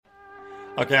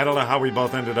Okay, I don't know how we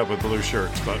both ended up with blue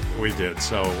shirts, but we did.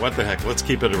 So what the heck? Let's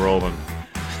keep it rolling.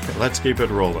 Let's keep it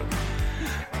rolling.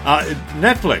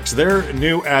 Netflix, their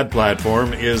new ad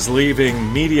platform, is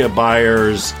leaving media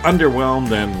buyers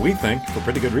underwhelmed, and we think for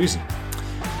pretty good reason.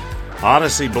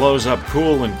 Odyssey blows up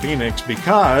cool in Phoenix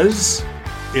because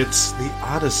it's the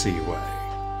Odyssey way.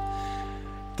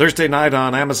 Thursday night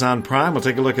on Amazon Prime, we'll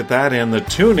take a look at that and the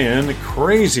tune-in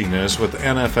craziness with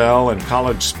NFL and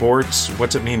college sports.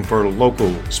 What's it mean for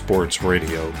local sports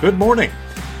radio? Good morning.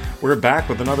 We're back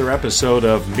with another episode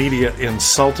of Media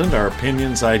Insultant, our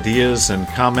opinions, ideas, and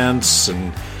comments,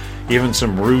 and even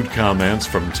some rude comments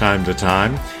from time to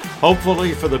time.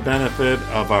 Hopefully for the benefit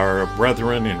of our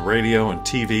brethren in radio and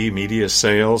TV, media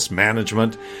sales,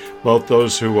 management, both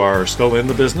those who are still in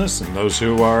the business and those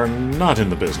who are not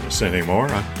in the business anymore.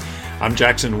 I'm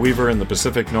Jackson Weaver in the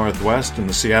Pacific Northwest in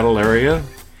the Seattle area.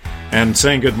 And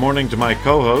saying good morning to my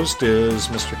co-host is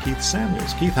Mr. Keith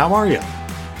Samuels. Keith, how are you?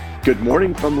 Good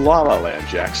morning from La La Land,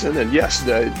 Jackson. And yes,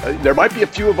 there might be a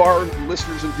few of our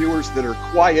listeners and viewers that are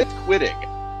quiet quitting,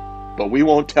 but we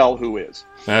won't tell who is.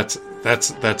 That's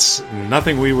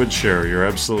nothing we would share. You're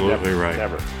absolutely right.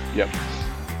 Never. Yep.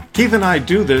 Keith and I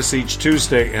do this each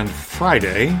Tuesday and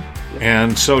Friday,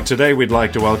 and so today we'd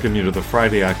like to welcome you to the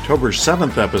Friday, October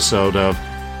 7th episode of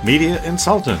Media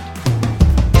Insultant.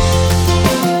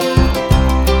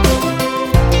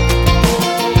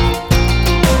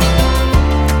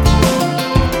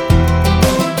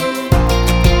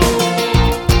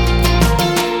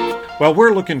 Well,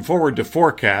 we're looking forward to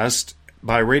Forecast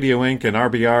by Radio Inc. and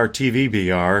RBR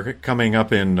TVBR coming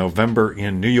up in November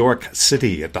in New York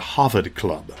City at the Harvard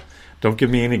Club. Don't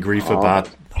give me any grief about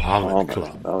Harvard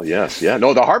Club. Oh, yes. Yeah.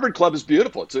 No, the Harvard Club is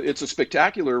beautiful. It's a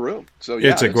spectacular room. So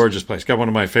yeah, it's a gorgeous place. Got one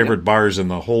of my favorite bars in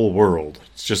the whole world.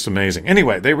 It's just amazing.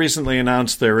 Anyway, they recently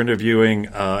announced they're interviewing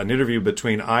an interview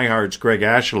between iHeart's Greg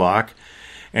Ashlock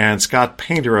and Scott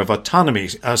Painter of Autonomy.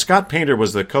 Scott Painter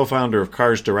was the co-founder of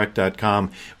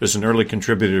CarsDirect.com, was an early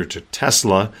contributor to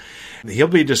Tesla. He'll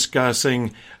be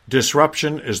discussing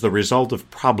disruption is the result of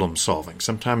problem solving.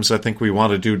 Sometimes I think we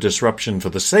want to do disruption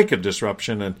for the sake of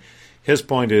disruption, and his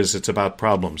point is it's about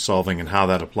problem solving and how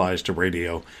that applies to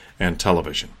radio and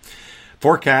television.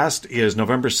 Forecast is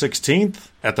November 16th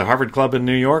at the Harvard Club in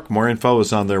New York. More info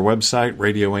is on their website,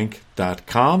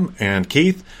 radioinc.com. And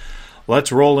Keith,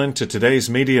 let's roll into today's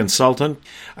Media Insultant.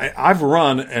 I've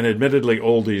run an admittedly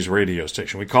oldies radio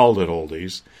station. We called it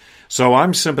Oldies. So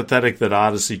I'm sympathetic that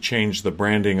Odyssey changed the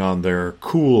branding on their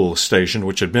cool station,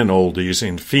 which had been Oldies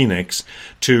in Phoenix,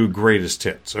 to Greatest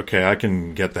Hits. Okay, I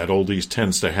can get that. Oldies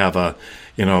tends to have a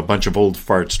bunch of old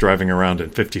farts driving around in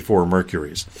 54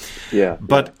 Mercuries. Yeah.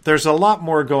 But there's a lot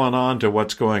more going on to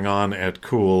what's going on at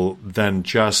Cool than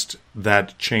just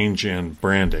that change in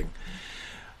branding.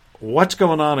 What's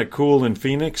going on at Cool in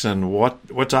Phoenix, and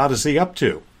what's Odyssey up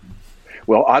to?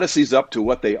 Well, Odyssey's up to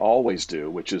what they always do,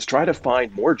 which is try to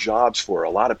find more jobs for a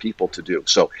lot of people to do.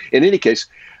 So, in any case,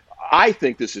 I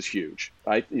think this is huge.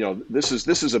 This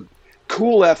is a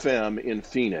Cool FM in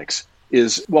Phoenix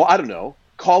is, well, I don't know,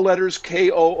 call letters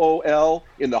KOOL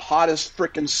in the hottest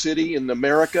frickin' city in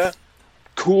America.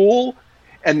 Cool.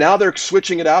 And now they're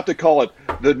switching it out to call it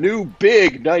the new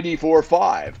big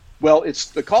 94.5. Well,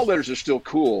 the call letters are still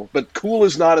cool, but cool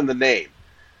is not in the name.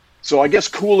 So I guess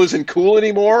cool isn't cool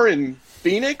anymore in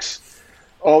Phoenix?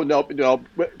 Oh, no,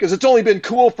 because it's only been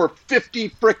cool for 50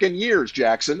 frickin' years,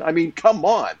 Jackson. I mean, come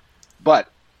on. But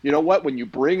you know what? When you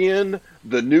bring in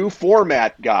the new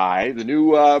format guy, the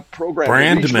new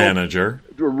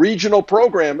regional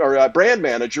program or brand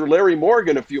manager, Larry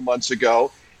Morgan, a few months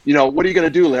ago, what are you going to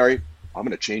do, Larry? I'm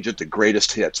going to change it to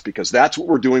Greatest Hits, because that's what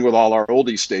we're doing with all our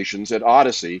oldie stations at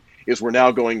Odyssey, is we're now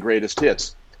going Greatest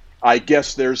Hits. I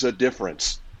guess there's a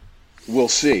difference. We'll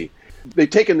see. They've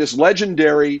taken this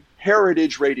legendary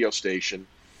heritage radio station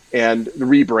and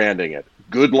rebranding it.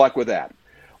 Good luck with that.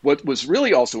 What was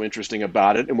really also interesting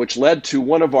about it, and which led to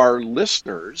one of our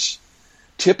listeners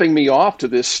tipping me off to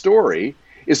this story,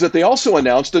 is that they also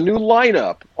announced a new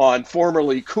lineup on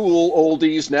formerly Cool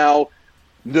Oldies, now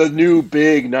the new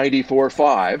big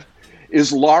 94.5,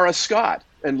 is Laura Scott.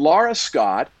 And Laura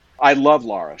Scott, I love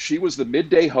Laura. She was the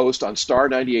midday host on Star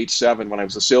 98.7 when I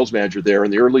was a sales manager there in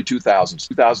the early 2000s,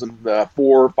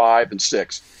 2004, 5, and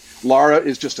 6. Laura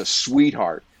is just a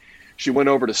sweetheart. She went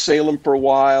over to Salem for a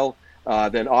while.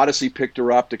 Then Odyssey picked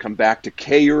her up to come back to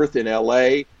K-Earth in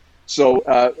L.A. So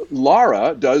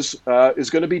Laura is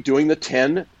going to be doing the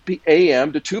 10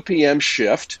 a.m. to 2 p.m.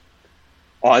 shift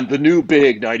on the new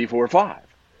big 94.5.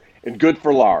 And good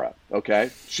for Laura, okay?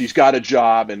 She's got a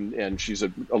job, and she's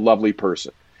a lovely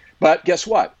person. But guess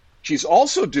what? She's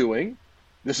also doing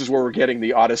This is where we're getting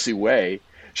the Odyssey way.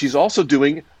 She's also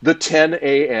doing the 10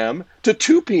 a.m. to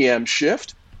 2 p.m.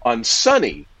 shift on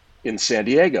Sunny in San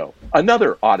Diego,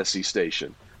 another Odyssey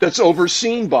station that's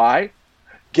overseen by,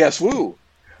 guess who?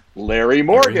 Larry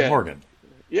Morgan. Larry Morgan.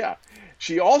 Yeah.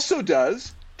 She also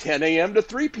does 10 a.m. to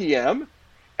 3 p.m.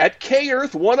 at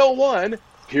K-Earth 101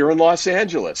 here in Los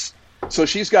Angeles. So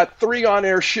she's got 3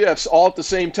 on-air shifts all at the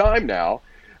same time now.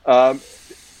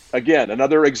 Again,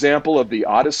 another example of the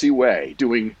Odyssey way,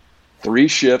 doing 3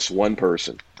 shifts, 1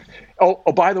 person. Oh,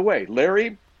 by the way,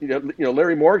 Larry,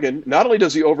 Larry Morgan, not only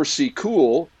does he oversee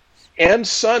Cool and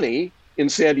Sunny in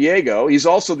San Diego, he's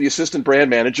also the assistant brand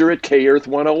manager at K-Earth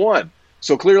 101.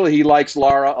 So clearly he likes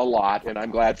Lara a lot, and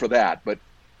I'm glad for that. But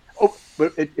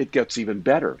it gets even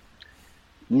better.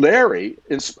 Larry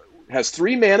has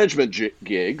 3 management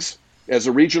gigs as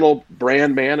a regional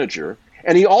brand manager,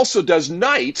 and he also does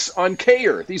nights on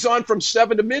K-Earth. He's on from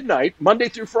 7 to midnight, Monday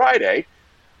through Friday.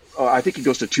 I think he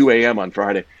goes to 2 a.m. on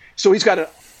Friday. So he's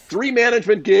got 3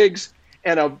 management gigs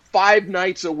and a 5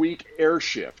 nights a week air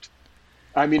shift.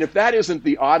 I mean, if that isn't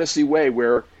the Odyssey way,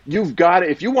 where you've got to,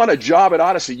 if you want a job at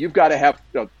Odyssey, you've got to have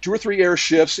 2 or 3 air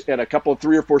shifts and a couple of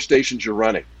 3 or 4 stations you're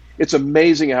running. It's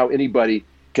amazing how anybody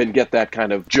can get that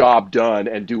kind of job done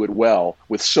and do it well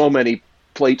with so many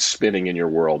plates spinning in your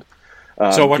world.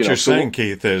 So what you're saying,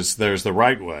 Keith, is there's the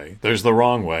right way, there's the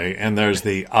wrong way, and there's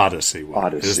the Odyssey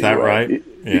way. Is that right?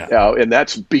 Yeah. And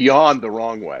that's beyond the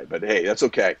wrong way. But hey, that's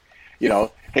okay.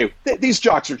 Hey, these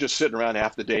jocks are just sitting around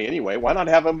half the day anyway. Why not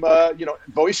have them,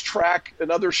 voice track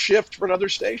another shift for another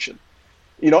station?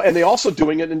 And they also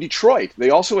doing it in Detroit.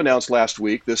 They also announced last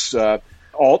week this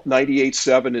Alt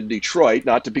 98.7 in Detroit,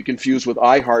 not to be confused with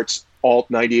iHeart's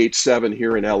Alt 98.7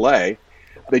 here in LA.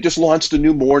 They just launched a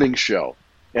new morning show.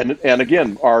 And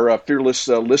again, our fearless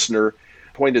listener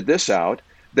pointed this out,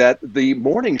 that the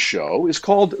morning show is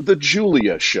called The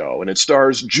Julia Show, and it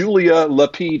stars Julia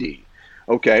Lapidi.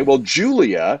 Okay, well,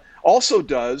 Julia also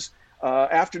does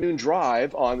Afternoon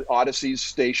Drive on Odyssey's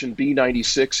station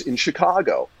B96 in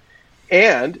Chicago.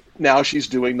 And now she's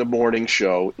doing the morning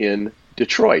show in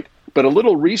Detroit. But a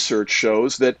little research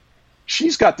shows that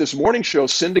she's got this morning show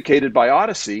syndicated by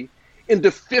Odyssey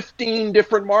into 15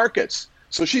 different markets.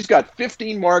 So she's got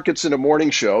 15 markets in a morning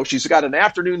show. She's got an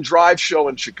afternoon drive show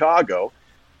in Chicago.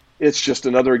 It's just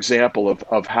another example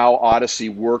of how Odyssey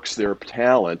works their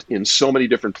talent in so many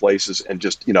different places, and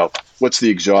just, what's the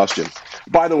exhaustion?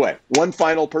 By the way, one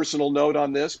final personal note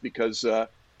on this, because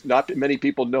not many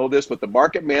people know this, but the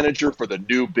market manager for the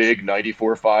new big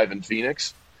 94.5 in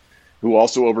Phoenix, who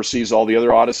also oversees all the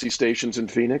other Odyssey stations in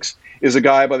Phoenix, is a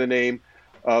guy by the name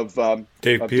of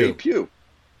Dave Pugh.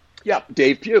 Yeah,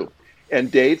 Dave Pugh. And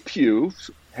Dave Pugh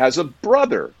has a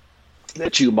brother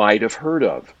that you might have heard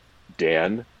of,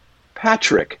 Dan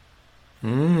Patrick.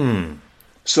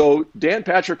 So Dan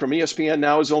Patrick from ESPN,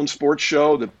 now his own sports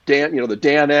show, the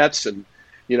Danettes, and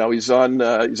he's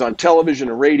on television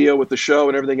and radio with the show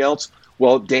and everything else.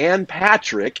 Well, Dan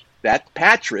Patrick, that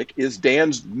Patrick is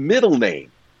Dan's middle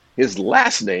name. His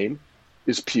last name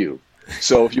is Pugh.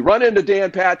 So if you run into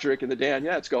Dan Patrick and the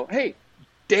Danettes, go, "Hey,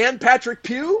 Dan Patrick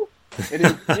Pugh?"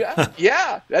 And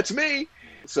yeah, that's me.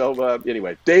 So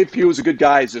anyway, Dave Pugh is a good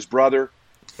guy. He's his brother.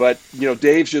 But,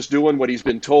 Dave's just doing what he's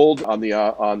been told on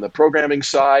the programming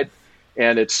side.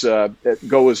 And it's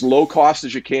go as low cost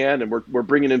as you can. And we're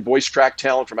bringing in voice track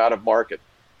talent from out of market.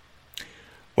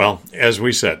 Well, as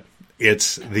we said,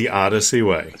 it's the Odyssey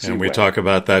way. And we talk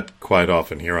about that quite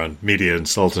often here on Media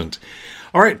Insultant.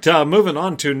 All right, moving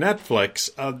on to Netflix.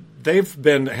 They've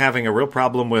been having a real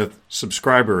problem with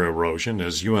subscriber erosion,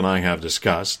 as you and I have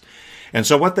discussed. And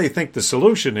so what they think the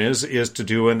solution is to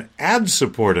do an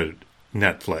ad-supported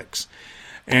Netflix.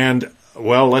 And,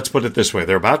 well, let's put it this way.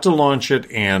 They're about to launch it,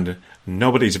 and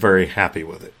nobody's very happy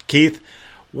with it. Keith,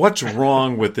 what's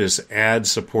wrong with this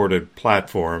ad-supported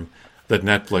platform that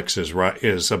Netflix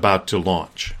is about to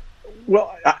launch?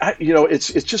 Well,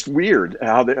 it's just weird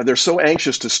how they're so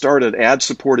anxious to start an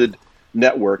ad-supported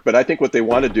network. But I think what they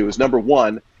want to do is, number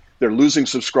one, they're losing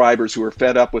subscribers who are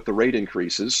fed up with the rate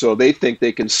increases. So they think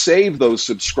they can save those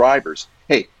subscribers.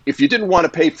 Hey, if you didn't want to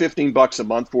pay $15 a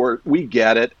month for it, we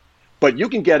get it. But you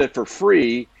can get it for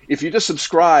free if you just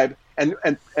subscribe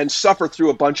and suffer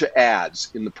through a bunch of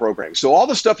ads in the program. So all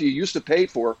the stuff you used to pay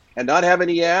for and not have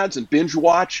any ads and binge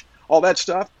watch, all that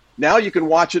stuff, now you can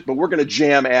watch it, but we're going to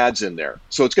jam ads in there.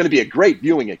 So it's going to be a great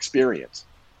viewing experience.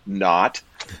 Not.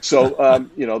 So,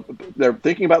 they're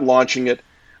thinking about launching it,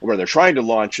 or they're trying to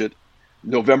launch it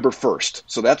November 1st.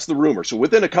 So that's the rumor. So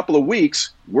within a couple of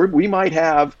weeks, we might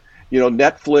have,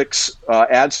 Netflix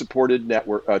ad-supported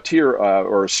network tier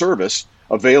or service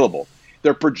available.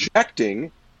 They're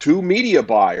projecting to media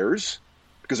buyers,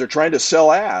 because they're trying to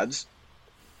sell ads,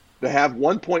 to have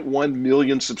 1.1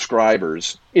 million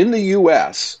subscribers in the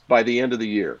U.S. by the end of the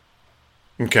year.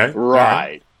 Okay.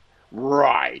 Right.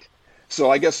 So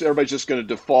I guess everybody's just going to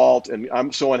default, and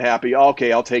I'm so unhappy.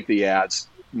 Okay, I'll take the ads.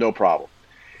 No problem.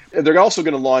 And they're also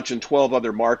going to launch in 12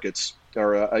 other markets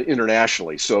or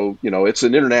internationally. So, it's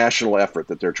an international effort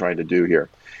that they're trying to do here.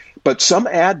 But some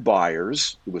ad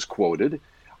buyers, it was quoted,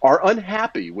 are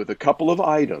unhappy with a couple of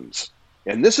items.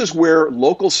 And this is where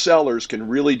local sellers can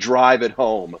really drive it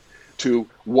home to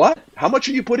what? How much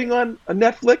are you putting on a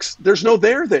Netflix? There's no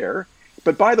there.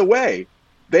 But by the way,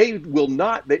 they will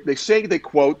not, they say, they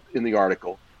quote in the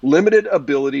article, limited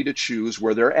ability to choose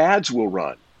where their ads will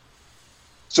run.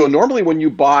 So normally when you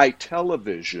buy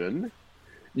television,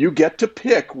 you get to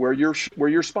pick where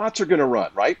your spots are going to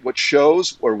run, right? What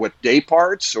shows or what day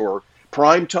parts or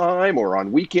prime time or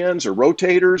on weekends or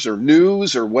rotators or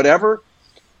news or whatever.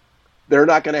 They're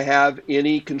not going to have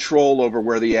any control over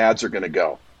where the ads are going to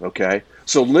go, okay?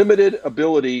 So limited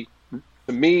ability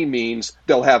to me means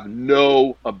they'll have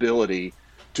no ability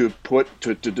to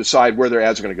decide where their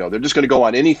ads are going to go. They're just going to go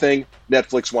on anything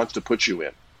Netflix wants to put you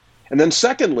in. And then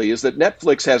secondly is that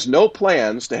Netflix has no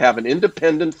plans to have an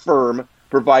independent firm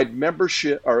provide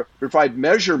membership or provide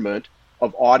measurement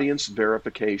of audience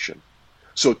verification.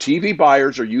 So TV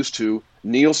buyers are used to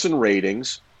Nielsen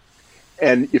ratings.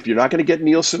 And if you're not going to get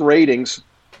Nielsen ratings,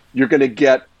 you're going to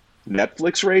get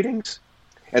Netflix ratings.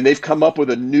 And they've come up with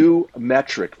a new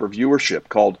metric for viewership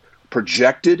called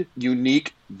projected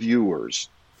unique viewers.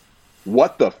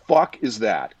 What the fuck is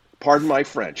that? Pardon my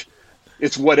French.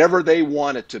 It's whatever they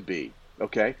want it to be.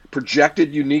 Okay?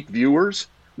 Projected unique viewers?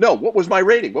 No, what was my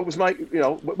rating? What was my,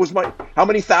 how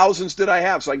many thousands did I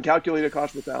have so I can calculate it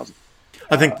cost per thousand?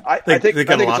 I think they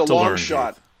got a lot to learn.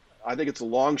 Shot. I think it's a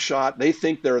long shot. They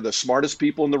think they're the smartest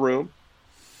people in the room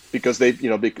because there's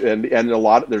a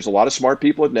lot of smart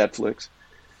people at Netflix.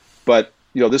 But,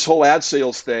 this whole ad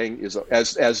sales thing is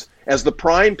as the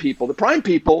Prime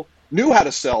people knew how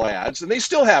to sell ads, and they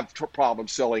still have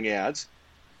problems selling ads.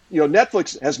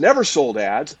 Netflix has never sold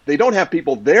ads. They don't have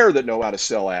people there that know how to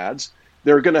sell ads.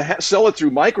 They're going to sell it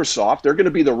through Microsoft. They're going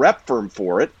to be the rep firm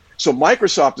for it. So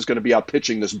Microsoft is going to be out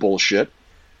pitching this bullshit.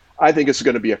 I think it's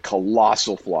going to be a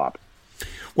colossal flop.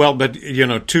 Well, but,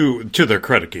 to their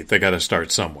credit, Keith, they got to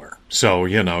start somewhere. So,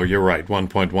 you're right.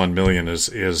 1.1 million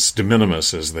is de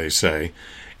minimis, as they say.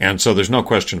 And so there's no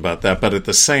question about that. But at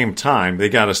the same time, they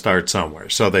got to start somewhere.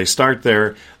 So they start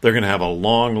there. They're going to have a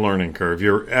long learning curve.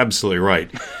 You're absolutely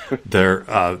right.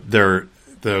 The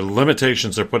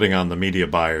limitations they're putting on the media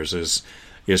buyers is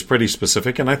pretty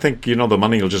specific. And I think, the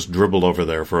money will just dribble over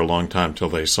there for a long time till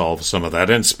they solve some of that.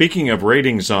 And speaking of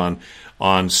ratings on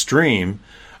stream,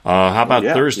 how about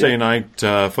Thursday night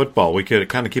football? We could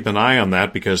kind of keep an eye on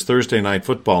that because Thursday night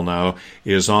football now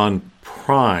is on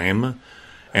Prime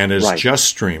and is just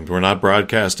streamed. We're not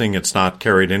broadcasting. It's not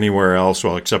carried anywhere else.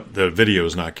 Well, except the video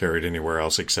is not carried anywhere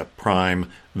else except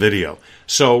Prime Video.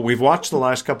 So we've watched the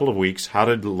last couple of weeks. How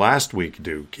did last week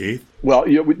do, Keith? Well,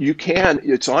 you can.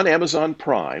 It's on Amazon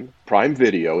Prime. Prime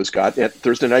Video has got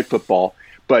Thursday night football.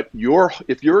 But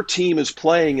if your team is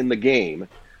playing in the game,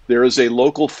 there is a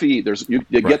local feed. You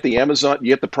get the Amazon, you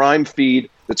get the Prime feed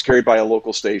that's carried by a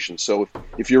local station. So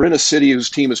if you're in a city whose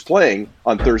team is playing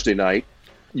on Thursday night,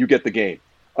 you get the game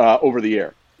over the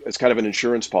air. It's kind of an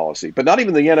insurance policy. But not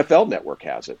even the NFL Network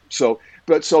has it. So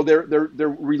they're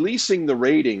releasing the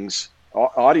ratings,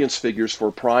 audience figures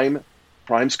for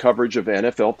Prime's coverage of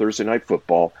NFL Thursday night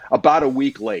football about a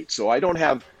week late. So I don't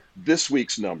have this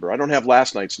week's number. I don't have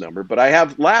last night's number, but I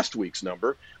have last week's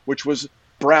number, which was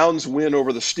Browns win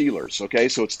over the Steelers. Okay,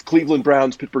 so it's the Cleveland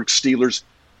Browns, Pittsburgh Steelers,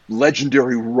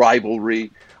 legendary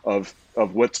rivalry of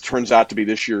what turns out to be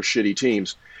this year's shitty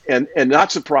teams. And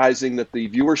not surprising that the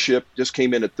viewership just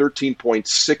came in at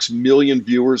 13.6 million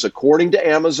viewers, according to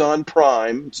Amazon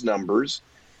Prime's numbers,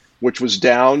 which was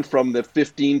down from the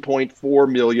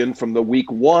 15.4 million from the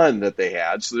week one that they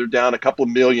had. So they're down a couple of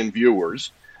million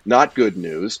viewers. Not good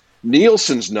news.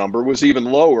 Nielsen's number was even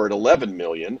lower at 11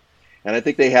 million. And I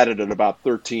think they had it at about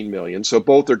 13 million. So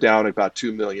both are down about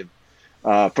 2 million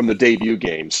from the debut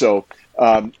game. So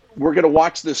we're going to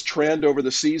watch this trend over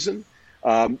the season.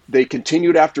 They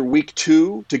continued after week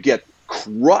two to get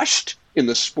crushed in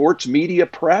the sports media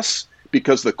press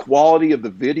because the quality of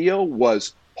the video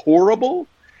was horrible.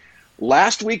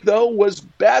 Last week, though, was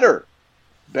better.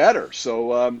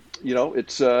 So,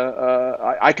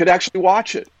 I could actually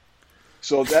watch it.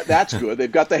 So that's good.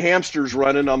 They've got the hamsters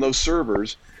running on those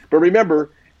servers. But remember,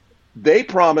 they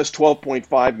promised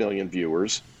 12.5 million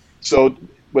viewers. So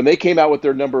when they came out with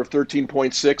their number of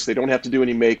 13.6, they don't have to do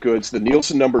any make goods. The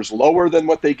Nielsen number's lower than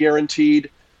what they guaranteed.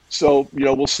 So,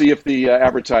 we'll see if the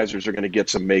advertisers are going to get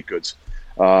some make goods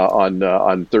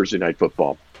on Thursday Night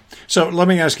Football. So let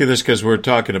me ask you this, because we're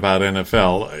talking about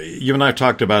NFL. You and I have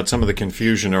talked about some of the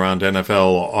confusion around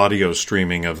NFL audio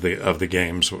streaming of the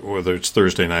games, whether it's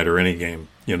Thursday night or any game,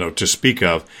 to speak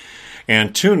of.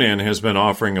 And TuneIn has been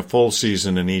offering a full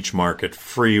season in each market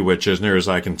free, which, as near as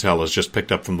I can tell, is just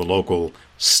picked up from the local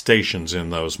stations in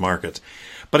those markets.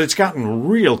 But it's gotten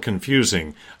real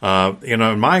confusing.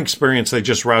 In my experience, they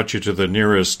just route you to the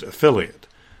nearest affiliate.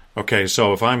 Okay,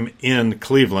 so if I'm in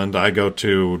Cleveland, I go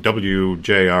to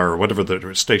WJR or whatever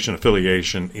the station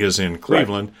affiliation is in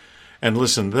Cleveland, right, and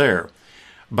listen there.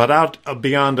 But out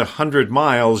beyond 100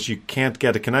 miles, you can't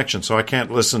get a connection. So I can't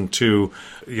listen to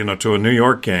a New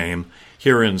York game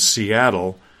here in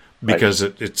Seattle because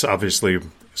right, it's obviously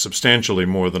substantially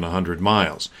more than 100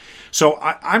 miles. So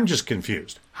I'm just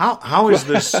confused. How is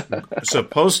this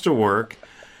supposed to work?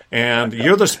 And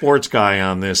you're the sports guy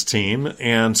on this team.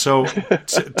 And so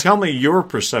tell me your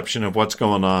perception of what's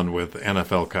going on with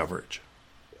NFL coverage.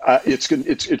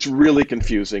 It's really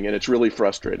confusing, and it's really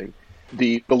frustrating.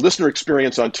 The listener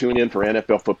experience on TuneIn for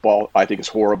NFL football, I think, is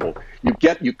horrible. You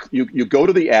go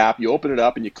to the app, you open it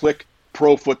up, and you click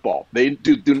Pro Football. They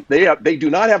do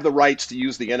not have the rights to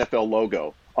use the NFL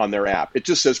logo on their app. It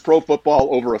just says Pro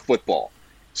Football over a football.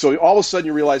 So all of a sudden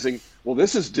you're realizing, well,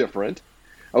 this is different.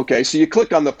 Okay, so you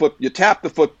click on you tap the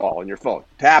football on your phone.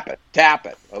 Tap it.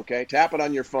 Okay, tap it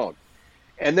on your phone,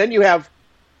 and then you have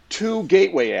 2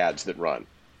 gateway ads that run.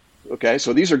 Okay,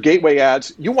 so these are gateway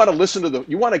ads. You want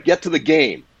to get to the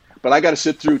game, but I got to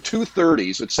sit through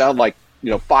 2:30s. It sound like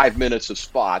 5 minutes of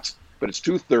spots, but it's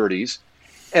 2:30s,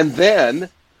 and then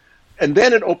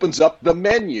it opens up the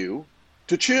menu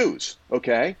to choose.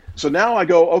 Okay, so now I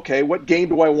go, okay, what game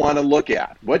do I want to look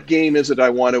at? What game is it I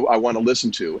want to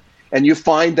listen to? And you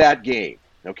find that game,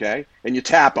 okay, and you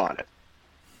tap on it,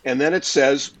 and then it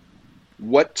says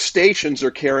what stations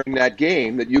are carrying that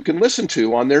game that you can listen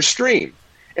to on their stream.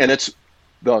 And it's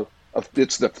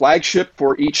the flagship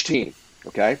for each team,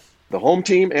 okay? The home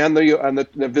team and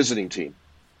the visiting team.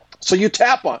 So you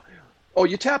tap on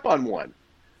one.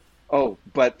 Oh,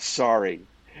 but sorry,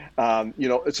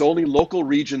 it's only local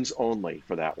regions only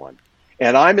for that one.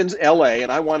 And I'm in LA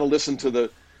and I want to listen to the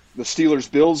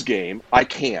Steelers-Bills game. I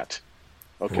can't.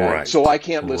 Okay, right. So I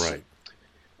can't listen.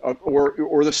 Right.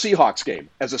 Or the Seahawks game.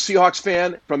 As a Seahawks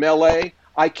fan from LA,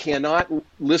 I cannot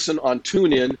listen on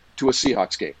TuneIn to a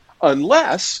Seahawks game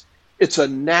unless it's a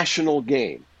national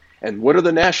game. And what are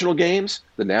the national games?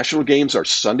 The national games are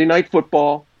Sunday Night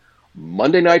Football,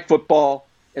 Monday Night Football,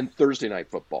 and Thursday Night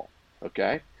Football.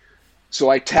 Okay, so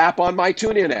I tap on my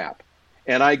TuneIn app,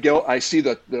 and I see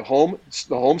the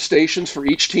home stations for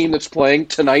each team that's playing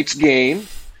tonight's game.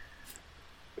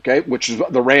 Okay, which is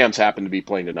the Rams happen to be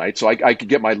playing tonight, so I could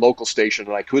get my local station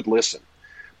and I could listen,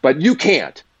 but you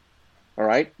can't. All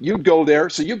right, you go there,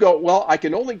 so you go. Well, I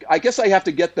guess I have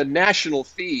to get the national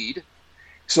feed.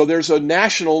 So there's a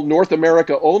national North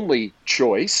America only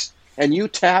choice, and you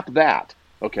tap that.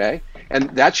 Okay, and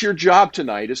that's your job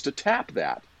tonight, is to tap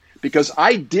that, because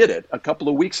I did it a couple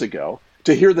of weeks ago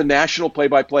to hear the national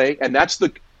play-by-play, and that's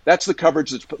the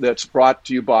coverage that's brought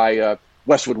to you by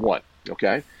Westwood One.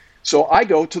 Okay. So I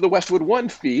go to the Westwood One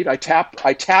feed, I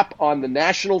tap on the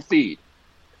national feed,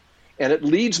 and it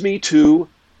leads me to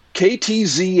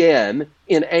KTZN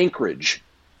in Anchorage.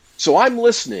 So I'm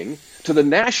listening to the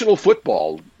National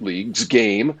Football League's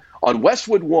game on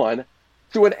Westwood One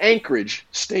through an Anchorage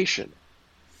station.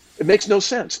 It makes no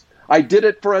sense. I did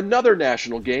it for another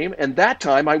national game, and that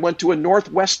time I went to a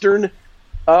Northwestern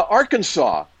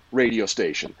Arkansas radio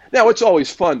station. Now, it's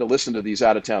always fun to listen to these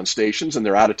out-of-town stations and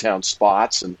their out-of-town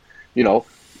spots, and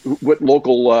what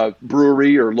local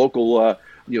brewery or local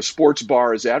sports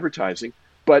bar is advertising.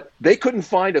 But they couldn't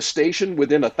find a station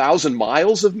within 1,000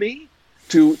 miles of me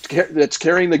that's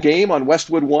carrying the game on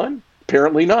Westwood One.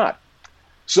 Apparently not.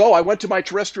 So I went to my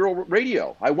terrestrial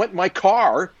radio. I went in my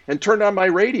car and turned on my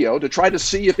radio to try to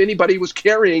see if anybody was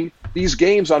carrying these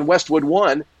games on Westwood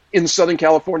One in Southern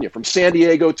California, from San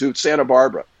Diego to Santa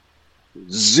Barbara.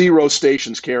 0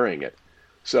 stations carrying it.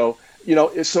 So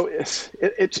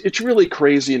it's really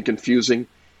crazy and confusing.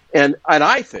 And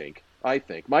I think my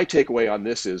takeaway on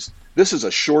this is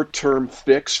a short-term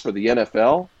fix for the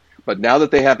NFL. But now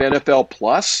that they have NFL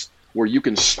Plus, where you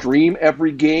can stream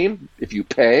every game if you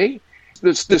pay,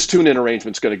 this tune-in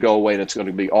arrangement's going to go away, and it's going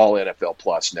to be all NFL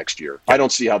Plus next year. I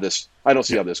don't see how this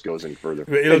goes any further.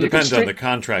 It'll depend on the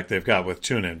contract they've got with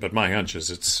TuneIn, but my hunch is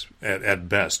it's at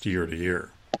best year to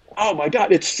year. Oh my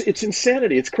God, it's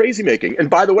insanity. It's crazy making. And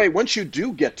by the way, once you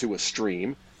do get to a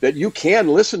stream that you can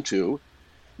listen to,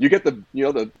 you get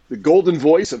the golden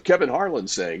voice of Kevin Harlan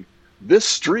saying, "This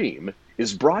stream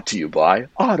is brought to you by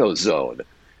AutoZone.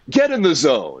 Get in the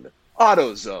zone.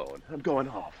 AutoZone." I'm going,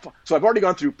 oh, fuck. So I've already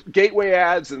gone through gateway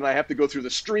ads, and I have to go through the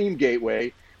stream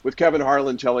gateway with Kevin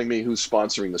Harlan telling me who's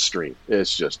sponsoring the stream.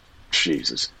 It's just,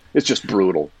 Jesus. It's just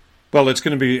brutal. Well, it's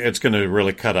going to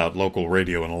really cut out local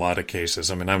radio in a lot of cases.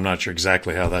 I mean, I'm not sure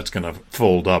exactly how that's going to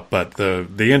fold up, but the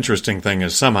interesting thing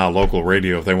is somehow local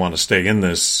radio, if they want to stay in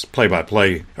this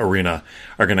play-by-play arena,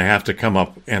 are going to have to come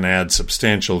up and add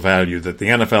substantial value that the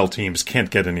NFL teams can't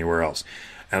get anywhere else.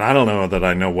 And I don't know that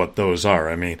I know what those are.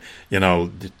 I mean,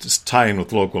 just tying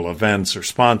with local events or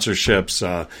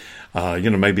sponsorships,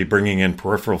 maybe bringing in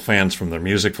peripheral fans from their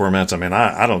music formats. I mean,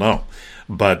 I don't know.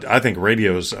 But I think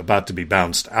radio's about to be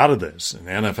bounced out of this, and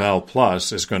NFL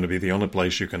Plus is going to be the only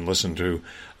place you can listen to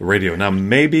the radio. Now,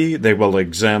 maybe they will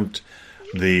exempt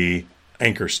the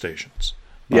anchor stations.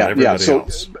 Everybody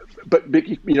else. But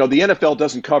the NFL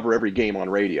doesn't cover every game on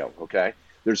radio. Okay,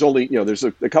 there's only there's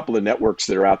a couple of networks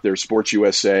that are out there, Sports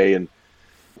USA and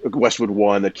Westwood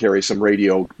One, that carry some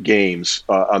radio games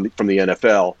from the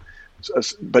NFL,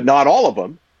 but not all of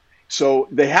them. So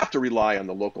they have to rely on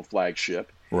the local flagship.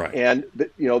 Right. And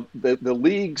the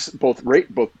leagues, both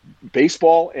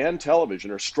baseball and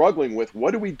television, are struggling with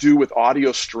what do we do with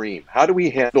audio stream? How do we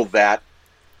handle that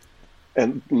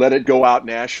and let it go out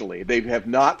nationally? They have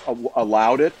not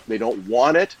allowed it. They don't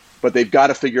want it, but they've got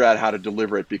to figure out how to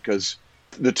deliver it because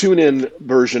the TuneIn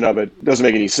version of it doesn't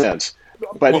make any sense.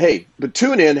 But hey, the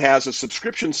TuneIn has a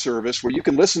subscription service where you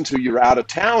can listen to your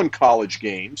out-of-town college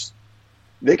games.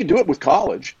 They can do it with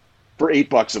college. For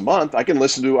 $8 a month, I can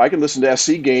listen to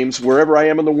SC games wherever I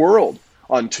am in the world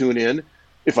on TuneIn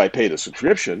if I pay the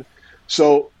subscription.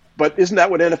 So, but isn't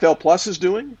that what NFL Plus is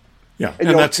doing? Yeah, and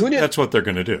that's what they're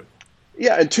going to do.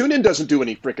 Yeah, and TuneIn doesn't do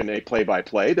any freaking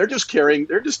play-by-play. They're just carrying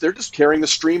the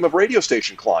stream of radio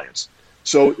station clients.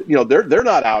 So they're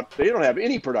not out. They don't have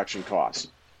any production costs.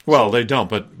 Well, they don't,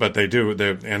 but they do.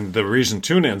 And the reason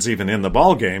TuneIn's even in the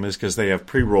ball game is because they have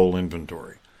pre-roll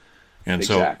inventory. And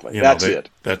exactly. So, that's it.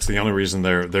 That's the only reason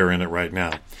they're in it right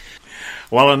now.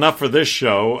 Well, enough for this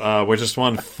show. With just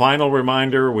one final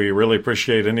reminder, we really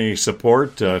appreciate any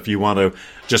support. If you want to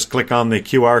just click on the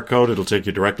QR code, it'll take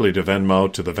you directly to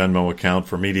Venmo, to the Venmo account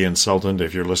for Media Insultant.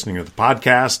 If you're listening to the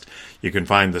podcast, you can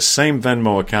find the same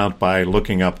Venmo account by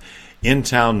looking up In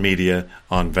Town Media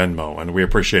on Venmo. And we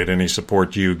appreciate any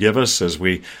support you give us as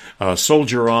we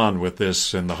soldier on with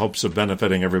this in the hopes of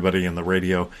benefiting everybody in the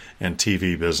radio and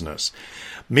TV business.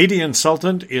 Media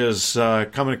Insultant is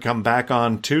come back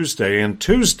on Tuesday. And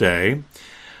Tuesday,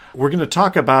 we're going to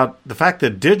talk about the fact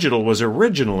that digital was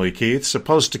originally, Keith,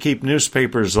 supposed to keep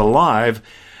newspapers alive,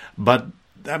 but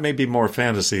that may be more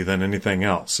fantasy than anything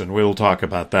else. And we'll talk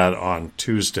about that on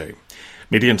Tuesday.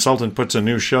 Media Insultant puts a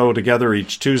new show together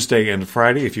each Tuesday and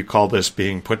Friday. If you call this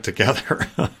being put together,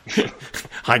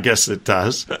 I guess it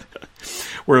does.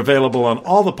 We're available on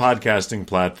all the podcasting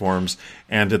platforms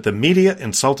and at the Media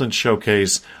Insultant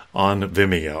Showcase on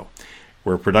Vimeo.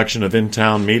 We're a production of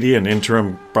In-Town Media, an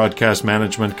interim broadcast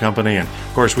management company. And,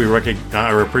 of course, we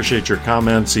appreciate your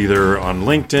comments either on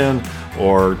LinkedIn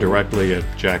or directly at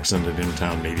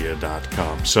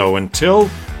jackson@intownmedia.com. So until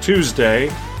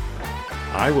Tuesday,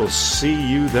 I will see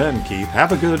you then, Keith.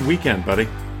 Have a good weekend, buddy.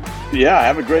 Yeah,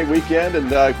 have a great weekend.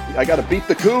 And I got to beat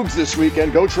the Cougs this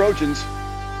weekend. Go Trojans.